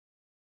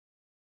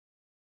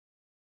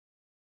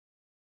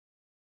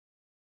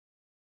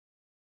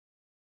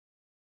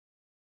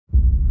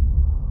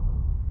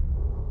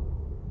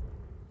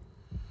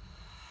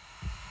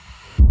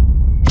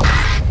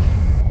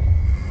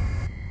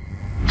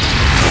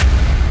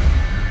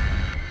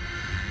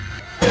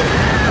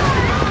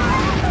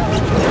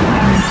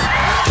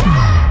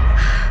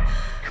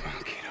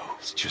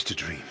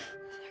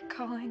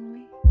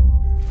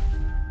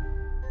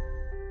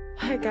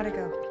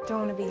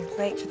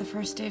Late for the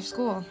first day of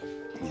school.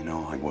 You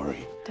know, I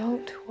worry.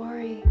 Don't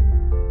worry.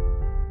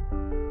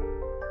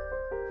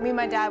 Me and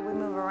my dad, we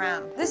move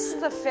around. This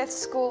is the 5th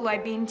school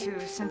I've been to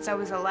since I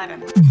was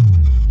 11.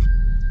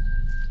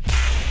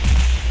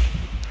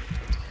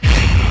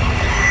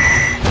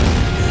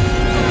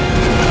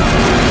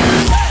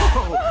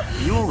 Oh,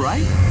 you all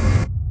right?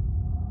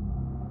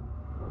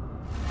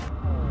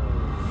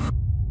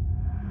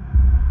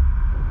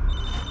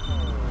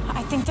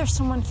 I think there's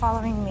someone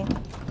following me.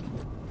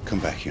 Come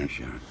back here,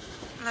 Sharon.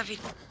 Love you.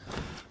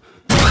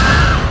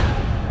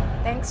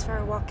 Thanks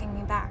for walking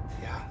me back.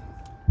 Yeah.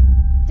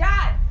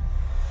 Dad!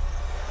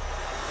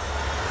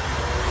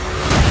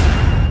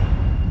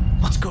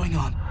 What's going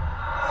on?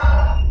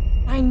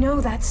 I know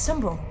that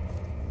symbol.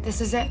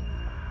 This is it.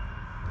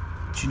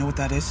 Do you know what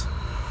that is?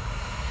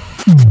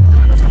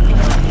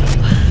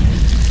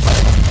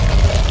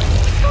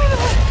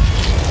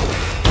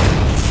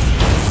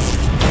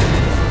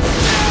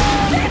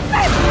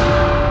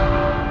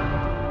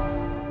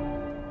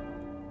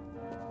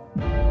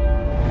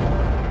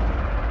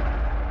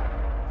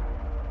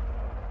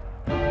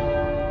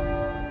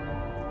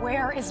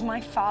 Where is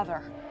my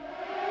father?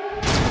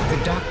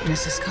 The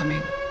darkness is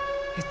coming.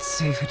 It's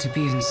safer to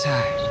be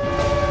inside.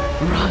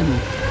 Run!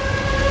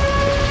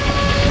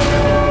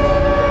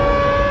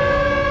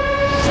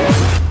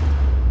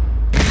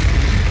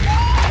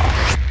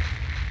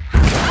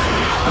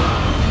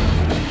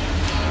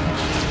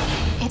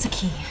 It's a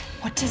key.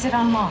 What does it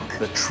unlock?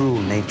 The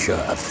true nature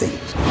of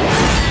things.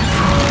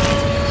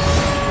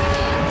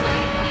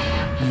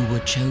 You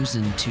were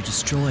chosen to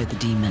destroy the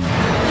demon.